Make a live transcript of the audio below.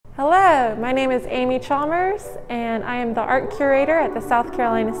Hello, my name is Amy Chalmers, and I am the art curator at the South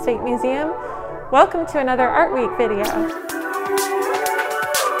Carolina State Museum. Welcome to another Art Week video.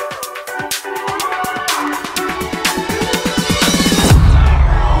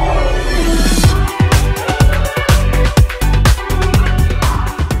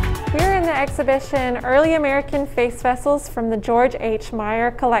 We're in the exhibition Early American Face Vessels from the George H. Meyer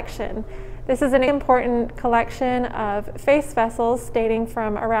Collection. This is an important collection of face vessels dating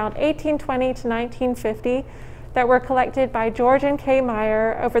from around 1820 to 1950 that were collected by George and Kay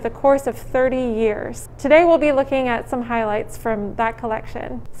Meyer over the course of 30 years. Today we'll be looking at some highlights from that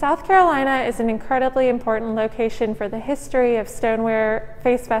collection. South Carolina is an incredibly important location for the history of stoneware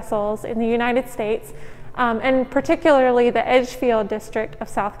face vessels in the United States, and particularly the Edgefield district of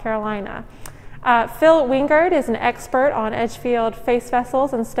South Carolina. Phil Wingard is an expert on Edgefield face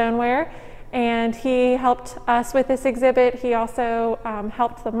vessels and stoneware, and he helped us with this exhibit. He also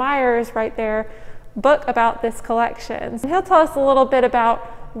helped the Meyers write their book about this collection. He'll tell us a little bit about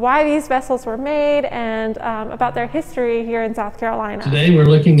why these vessels were made and about their history here in South Carolina. Today we're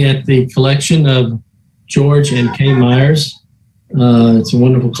looking at the collection of George and Kay Meyers. It's a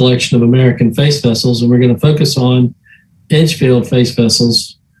wonderful collection of American face vessels, and we're going to focus on Edgefield face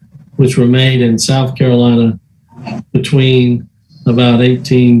vessels, which were made in South Carolina between about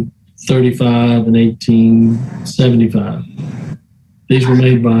 1835 and 1875. These were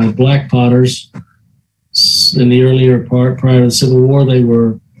made by black potters. In the earlier part, prior to the Civil War, they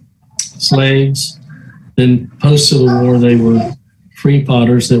were slaves. Then post-Civil War, they were free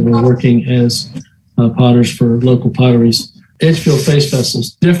potters that were working as potters for local potteries. Edgefield face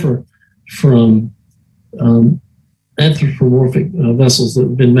vessels differ from anthropomorphic vessels that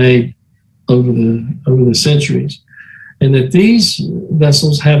have been made over the centuries, and that these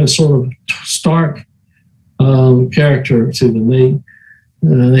vessels have a sort of stark character to them.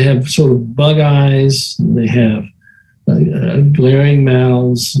 They have sort of bug eyes. They have glaring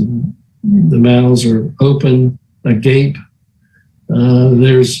mouths. The mouths are open, agape.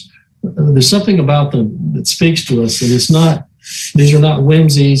 There's something about them that speaks to us, and it's not. These are not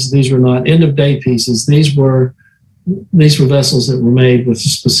whimsies. These were not end-of-day pieces. These were vessels that were made with a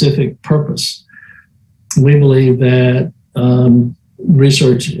specific purpose. We believe that ongoing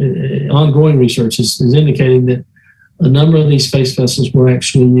research is indicating that a number of these face vessels were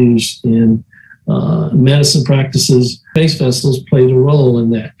actually used in medicine practices. Face vessels played a role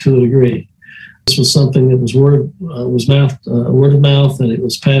in that to a degree. This was something that was word of mouth, and it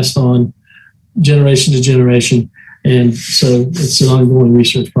was passed on generation to generation. And so it's an ongoing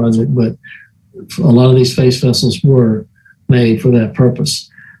research project, but a lot of these face vessels were made for that purpose.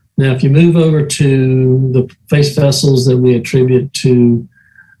 Now, if you move over to the face vessels that we attribute to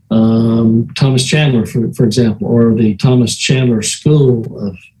Thomas Chandler, for example, or the Thomas Chandler School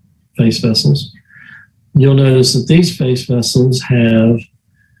of face vessels, you'll notice that these face vessels have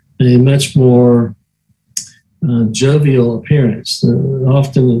a much more jovial appearance.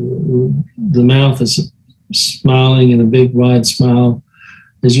 Often the mouth is smiling in a big wide smile.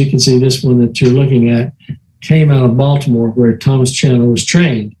 As you can see, this one that you're looking at came out of Baltimore, where Thomas Chandler was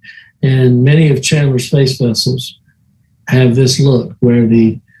trained. And many of Chandler's face vessels have this look where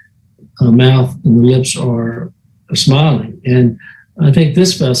the mouth and the lips are smiling. And I think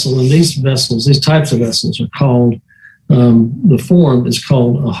this vessel and these vessels, these types of vessels are called, the form is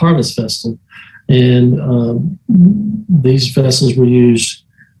called a harvest vessel. And these vessels were used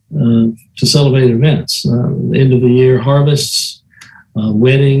to celebrate events, end of the year harvests,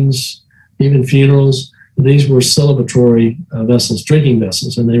 weddings, even funerals. These were celebratory vessels, drinking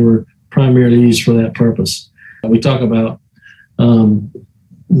vessels, and they were primarily used for that purpose. We talk about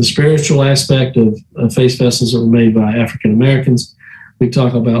the spiritual aspect of face vessels that were made by African Americans. We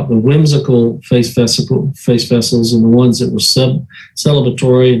talk about the whimsical face vessels and the ones that were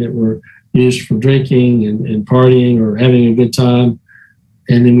celebratory and that were used for drinking and partying or having a good time.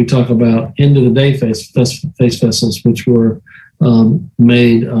 And then we talk about end-of-the-day face vessels, which were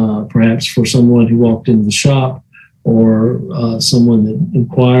made perhaps for someone who walked into the shop or someone that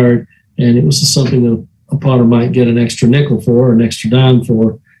inquired, and it was something that a potter might get an extra nickel for or an extra dime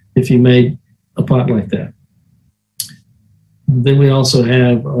for if he made a pot like that. Then we also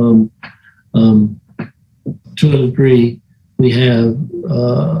have, to a degree, we have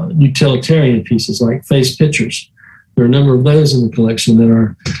utilitarian pieces like face pictures. There are a number of those in the collection that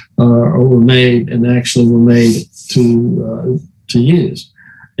were made and actually were made to use,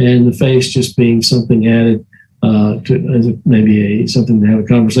 and the face just being something added to maybe something to have a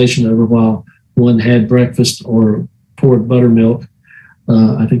conversation over while one had breakfast or poured buttermilk.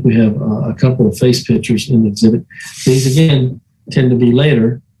 I think we have a couple of face pictures in the exhibit. These again tend to be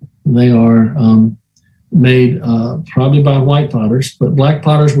later They are made probably by white potters, but black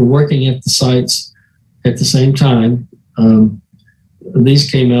potters were working at the sites at the same time. These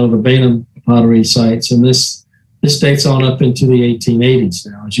came out of the Bainham pottery sites, and this dates on up into the 1880s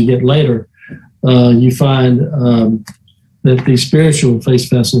now. As you get later, you find that these spiritual face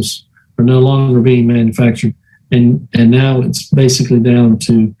vessels are no longer being manufactured, and now it's basically down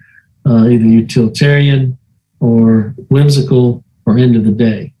to either utilitarian or whimsical or end of the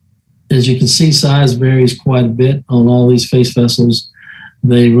day. As you can see, size varies quite a bit on all these face vessels.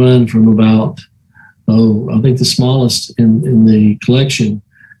 They run from about, I think the smallest in the collection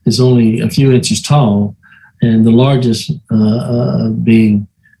is only a few inches tall, and the largest being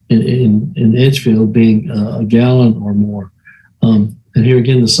in Edgefield being a gallon or more. And here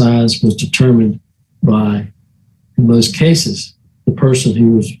again, the size was determined by, in most cases, the person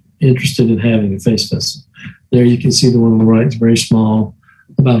who was interested in having a face vessel. There you can see the one on the right is very small,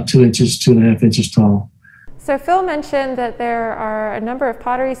 about 2 inches, 2.5 inches tall. So Phil mentioned that there are a number of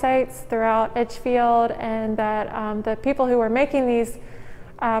pottery sites throughout Edgefield, and that the people who were making these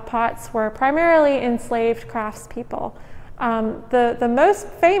pots were primarily enslaved craftspeople. The most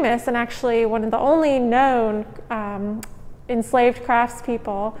famous, and actually one of the only known enslaved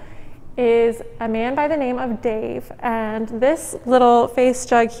craftspeople, is a man by the name of Dave, and this little face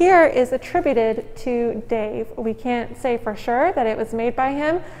jug here is attributed to Dave. We can't say for sure that it was made by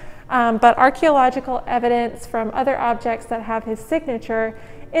him, but archaeological evidence from other objects that have his signature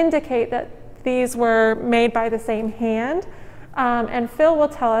indicate that these were made by the same hand. And Phil will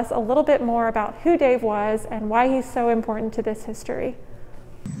tell us a little bit more about who Dave was and why he's so important to this history.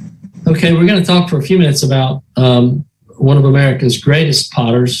 Okay, we're going to talk for a few minutes about one of America's greatest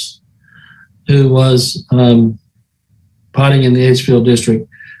potters, who was potting in the Edgefield district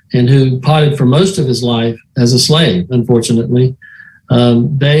and who potted for most of his life as a slave, unfortunately.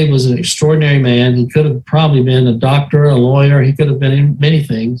 Dave was an extraordinary man. He could have probably been a doctor, a lawyer. He could have been many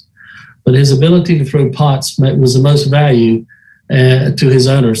things, but his ability to throw pots was the most value to his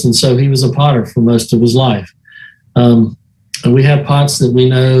owners, and so he was a potter for most of his life. And we have pots that we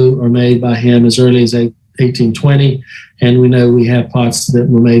know are made by him as early as 1820, and we know we have pots that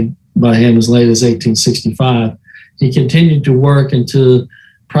were made by him as late as 1865. He continued to work until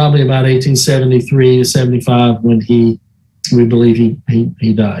probably about 1873 to 75 when we believe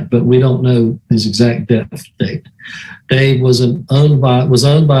he died, but we don't know his exact death date. Dave was owned by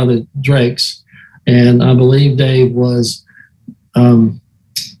the Drakes, and I believe Dave was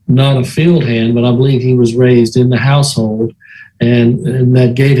not a field hand, but I believe he was raised in the household, and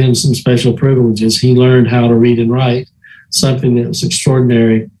that gave him some special privileges. He learned how to read and write, something that was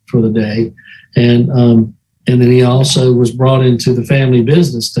extraordinary for the day, and then he also was brought into the family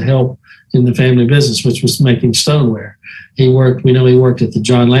business to help in the family business, which was making stoneware. We know he worked at the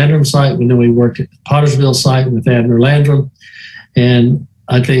John Landrum site. We know he worked at the Pottersville site with Abner Landrum, and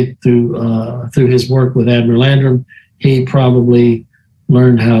I think through his work with Abner Landrum, he probably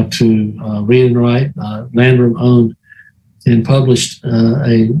learned how to read and write. Landrum owned and published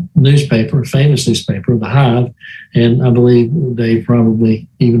a newspaper, a famous newspaper, The Hive, and I believe they probably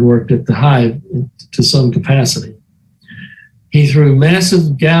even worked at The Hive to some capacity. He threw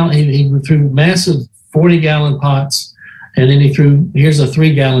massive 40-gallon pots, and then here's a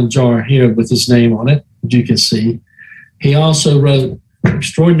 3-gallon jar here with his name on it, as you can see. He also wrote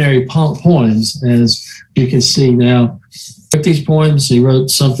extraordinary poems, as you can see now. With these poems, he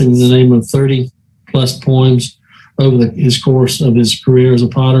wrote something in the name of 30-plus poems over his course of his career as a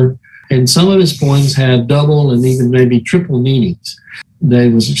potter. And some of his poems had double and even maybe triple meanings.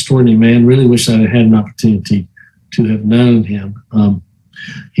 Dave was an extraordinary man. Really wish I had had an opportunity to have known him.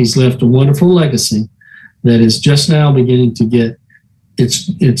 He's left a wonderful legacy that is just now beginning to get its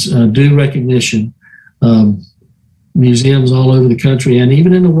due recognition. Museums all over the country and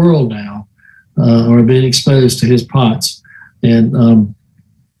even in the world now are being exposed to his pots. And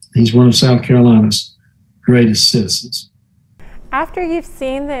he's one of South Carolina's greatest citizens. After you've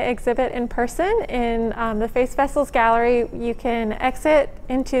seen the exhibit in person in the Face Vessels Gallery, you can exit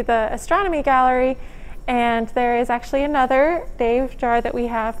into the Astronomy Gallery, and there is actually another Dave jar that we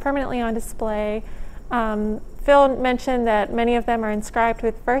have permanently on display. Phil mentioned that many of them are inscribed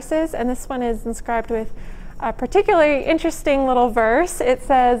with verses, and this one is inscribed with a particularly interesting little verse. It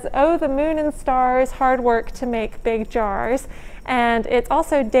says, "Oh, the moon and stars, hard work to make big jars." And it's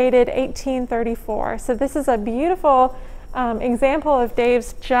also dated 1834. So this is a beautiful example of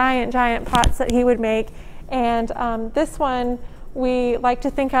Dave's giant pots that he would make. And this one we like to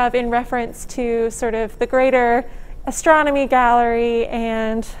think of in reference to sort of the greater astronomy gallery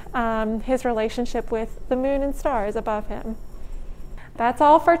and his relationship with the moon and stars above him. That's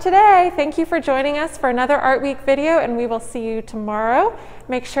all for today. Thank you for joining us for another Art Week video, and we will see you tomorrow.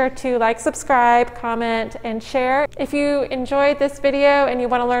 Make sure to like, subscribe, comment, and share. If you enjoyed this video and you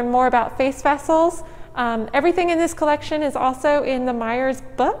want to learn more about face vessels, everything in this collection is also in the Meyer's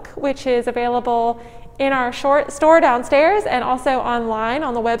book, which is available in our store downstairs and also online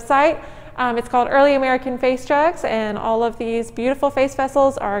on the website. It's called Early American Face Jugs, and all of these beautiful face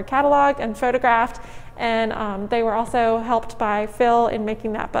vessels are cataloged and photographed, and they were also helped by Phil in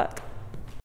making that book.